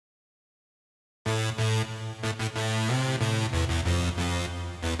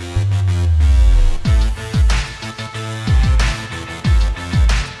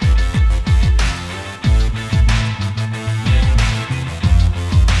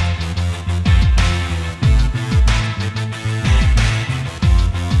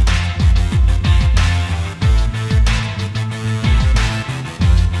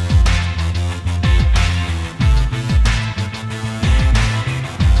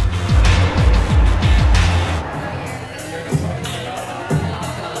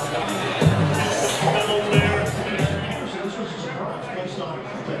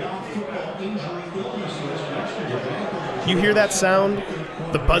hear that sound?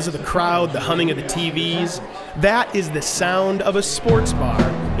 The buzz of the crowd, the humming of the TVs. That is the sound of a sports bar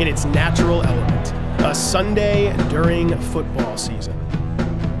in its natural element. A Sunday during football season.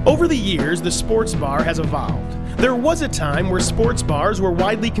 Over the years, the sports bar has evolved. There was a time where sports bars were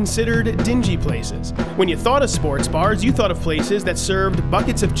widely considered dingy places. When you thought of sports bars, you thought of places that served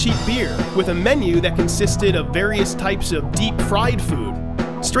buckets of cheap beer with a menu that consisted of various types of deep-fried food,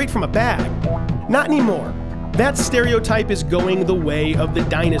 straight from a bag. Not anymore. That stereotype is going the way of the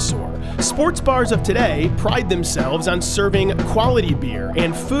dinosaur. Sports bars of today pride themselves on serving quality beer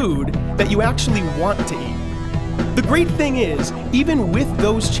and food that you actually want to eat. The great thing is, even with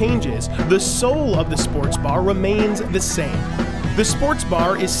those changes, the soul of the sports bar remains the same. The sports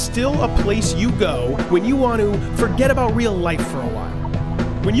bar is still a place you go when you want to forget about real life for a while.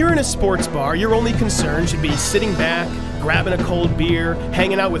 When you're in a sports bar, your only concern should be sitting back, grabbing a cold beer,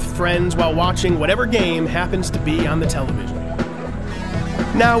 hanging out with friends while watching whatever game happens to be on the television.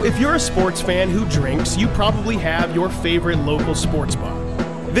 Now, if you're a sports fan who drinks, you probably have your favorite local sports bar.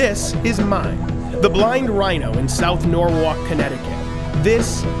 This is mine. The Blind Rhino in South Norwalk, Connecticut.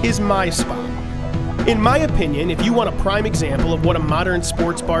 This is my spot. In my opinion, if you want a prime example of what a modern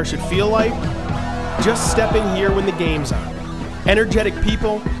sports bar should feel like, just step in here when the game's on. Energetic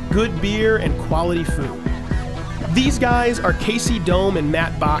people, good beer, and quality food. These guys are Casey Dome and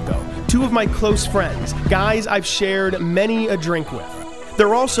Matt Bacco, two of my close friends, guys I've shared many a drink with.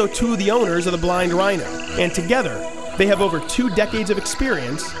 They're also two of the owners of the Blind Rhino, and together, they have over 2 decades of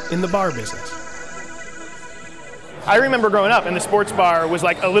experience in the bar business. I remember growing up, and the sports bar was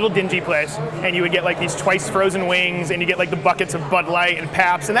like a little dingy place, and you would get like these twice frozen wings, and you get like the buckets of Bud Light and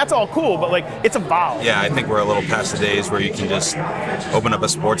Pabst, and that's all cool, but like it's evolved. Yeah, I think we're a little past the days where you can just open up a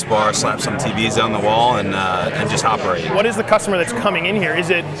sports bar, slap some TVs on the wall, and just operate. What is the customer that's coming in here? Is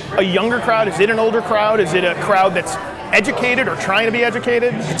it a younger crowd? Is it an older crowd? Is it a crowd that's educated or trying to be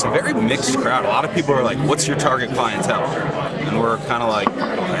educated? It's a very mixed crowd. A lot of people are like, what's your target clientele? And we're kind of like,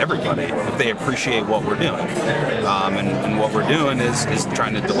 everybody, if they appreciate what we're doing. And what we're doing is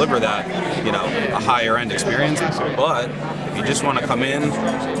trying to deliver that, a higher end experience. But if you just want to come in,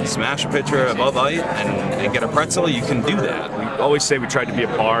 smash a pitcher of Bud Light and get a pretzel, you can do that. We always say we tried to be a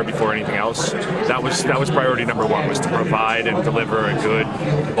bar before anything else. That was priority number one, was to provide and deliver a good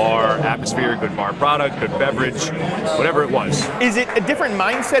bar atmosphere, good bar product, good beverage, whatever it was. Is it a different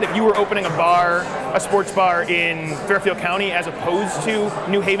mindset if you were opening a sports bar in Fairfield County as opposed to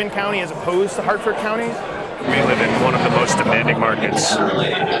New Haven County, as opposed to Hartford County? We live in one of the most demanding markets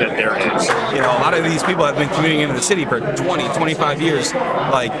that there is. A lot of these people have been commuting into the city for 20, 25 years.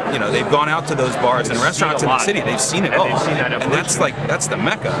 They've gone out to those bars and restaurants in the city. They've seen it all. And that's the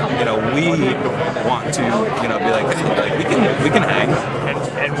mecca. We want to, be like, hey, we can hang.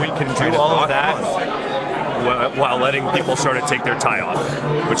 And we can do all of that while letting people sort of take their tie off,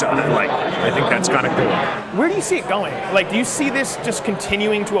 which I think that's kind of cool. Where do you see it going? Do you see this just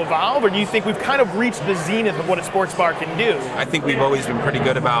continuing to evolve, or do you think we've kind of reached the zenith of what a sports bar can do? I think we've always been pretty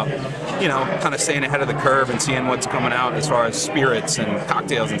good about, kind of staying ahead of the curve and seeing what's coming out as far as spirits and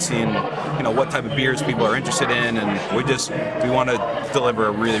cocktails, and seeing, what type of beers people are interested in, and we want to deliver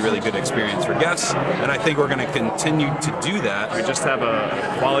a really, really good experience for guests, and I think we're going to continue to do that. We just have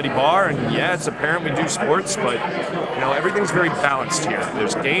a quality bar, and yeah, it's apparent we do sports, but everything's very balanced here.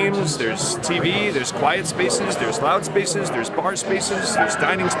 There's games, there's TV, there's quiet spaces, there's loud spaces, there's bar spaces, there's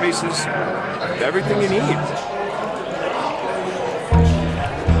dining spaces, everything you need.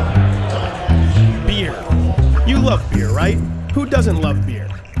 Beer. You love beer, right? Who doesn't love beer?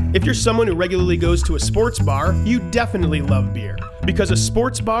 If you're someone who regularly goes to a sports bar, you definitely love beer. Because a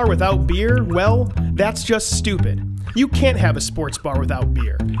sports bar without beer, well, that's just stupid. You can't have a sports bar without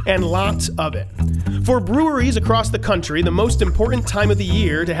beer, and lots of it. For breweries across the country, the most important time of the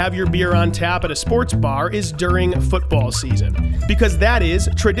year to have your beer on tap at a sports bar is during football season, because that is,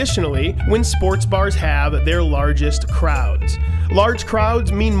 traditionally, when sports bars have their largest crowds. Large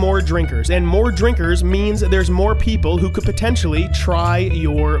crowds mean more drinkers, and more drinkers means there's more people who could potentially try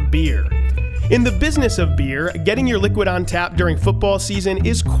your beer. In the business of beer, getting your liquid on tap during football season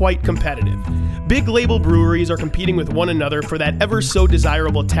is quite competitive. Big label breweries are competing with one another for that ever so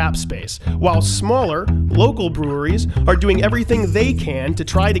desirable tap space, while smaller, local breweries are doing everything they can to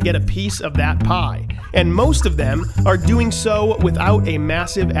try to get a piece of that pie. And most of them are doing so without a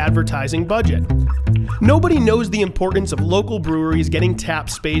massive advertising budget. Nobody knows the importance of local breweries getting tap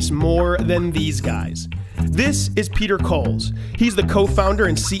space more than these guys. This is Peter Coles. He's the co-founder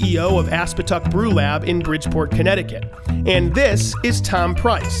and CEO of Aspetuck Brew Lab in Bridgeport, Connecticut. And this is Tom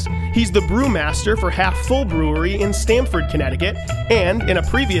Price. He's the brewmaster for Half Full Brewery in Stamford, Connecticut, and in a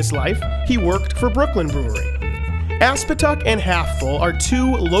previous life, he worked for Brooklyn Brewery. Aspetuck and Half Full are two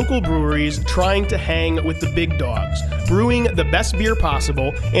local breweries trying to hang with the big dogs, brewing the best beer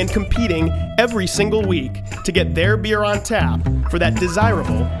possible and competing every single week to get their beer on tap for that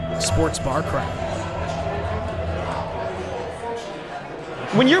desirable sports bar crowd.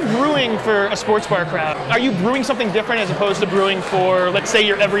 When you're brewing for a sports bar crowd, are you brewing something different as opposed to brewing for, let's say,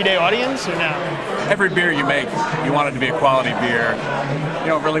 your everyday audience, or no? Every beer you make, you want it to be a quality beer. You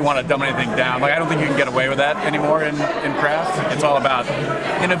don't really want to dumb anything down. Like, I don't think you can get away with that anymore in craft. It's all about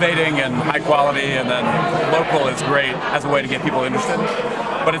innovating and high quality, and then local is great as a way to get people interested.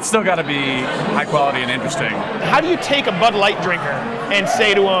 But it's still got to be high quality and interesting. How do you take a Bud Light drinker and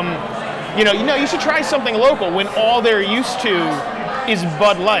say to them, you should try something local when all they're used to is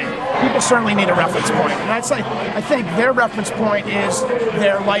Bud Light? People certainly need a reference point, and I think their reference point is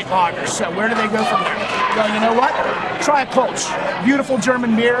their light lagers. So where do they go from there? Well, you know what? Try a Kolsch. Beautiful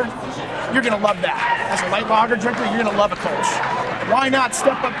German beer. You're going to love that. As a light lager drinker, you're going to love a Kolsch. Why not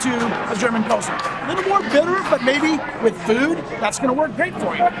step up to a German Pilsner? A little more bitter, but maybe with food, that's going to work great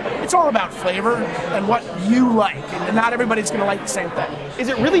for you. It's all about flavor and what you like, and not everybody's going to like the same thing. Is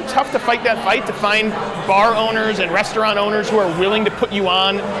it really tough to fight that fight, to find bar owners and restaurant owners who are willing to put you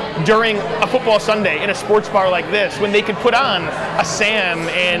on during a football Sunday in a sports bar like this, when they could put on a Sam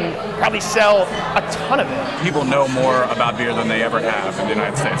and probably sell a ton of it? People know more about beer than they ever have in the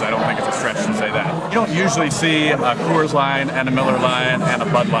United States. I don't think it's a stretch to say that. You don't usually see a Coors line and a Miller line and a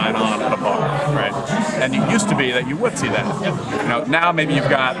Bud line on at a bar, right? And it used to be that you would see that. Now maybe you've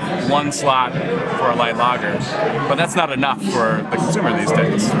got one slot for a light lager, but that's not enough for the consumer these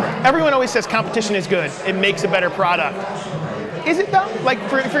days. Everyone always says competition is good. It makes a better product. Is it though? Like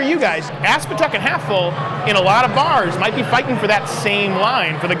for you guys, Aspetuck and Half Full in a lot of bars might be fighting for that same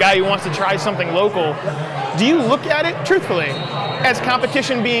line for the guy who wants to try something local. Do you look at it truthfully as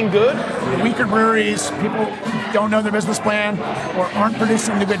competition being good? Weaker breweries, people don't know their business plan, or aren't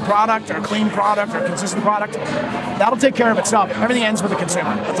producing a good product, or a clean product, or a consistent product, that'll take care of itself. Everything ends with the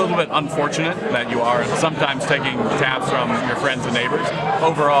consumer. It's a little bit unfortunate that you are sometimes taking taps from your friends and neighbors.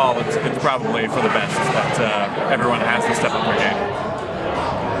 Overall, it's probably for the best that everyone has to step up their game.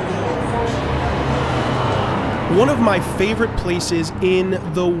 One of my favorite places in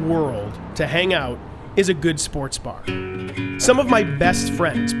the world to hang out is a good sports bar. Some of my best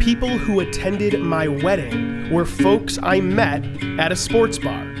friends, people who attended my wedding, were folks I met at a sports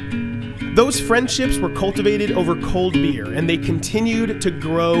bar. Those friendships were cultivated over cold beer, and they continued to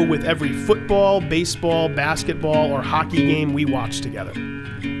grow with every football, baseball, basketball, or hockey game we watched together.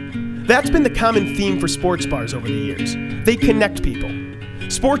 That's been the common theme for sports bars over the years. They connect people.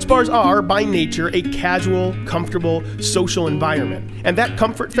 Sports bars are, by nature, a casual, comfortable, social environment. And that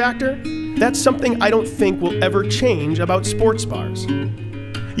comfort factor, that's something I don't think will ever change about sports bars.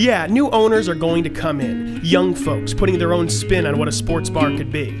 Yeah, new owners are going to come in, young folks putting their own spin on what a sports bar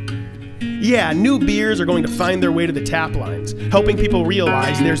could be. Yeah, new beers are going to find their way to the tap lines, helping people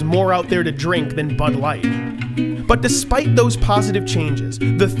realize there's more out there to drink than Bud Light. But despite those positive changes,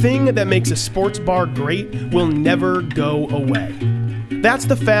 the thing that makes a sports bar great will never go away. That's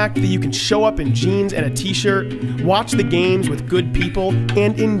the fact that you can show up in jeans and a t-shirt, watch the games with good people,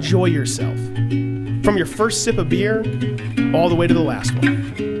 and enjoy yourself. From your first sip of beer, all the way to the last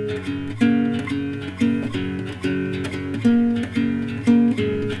one.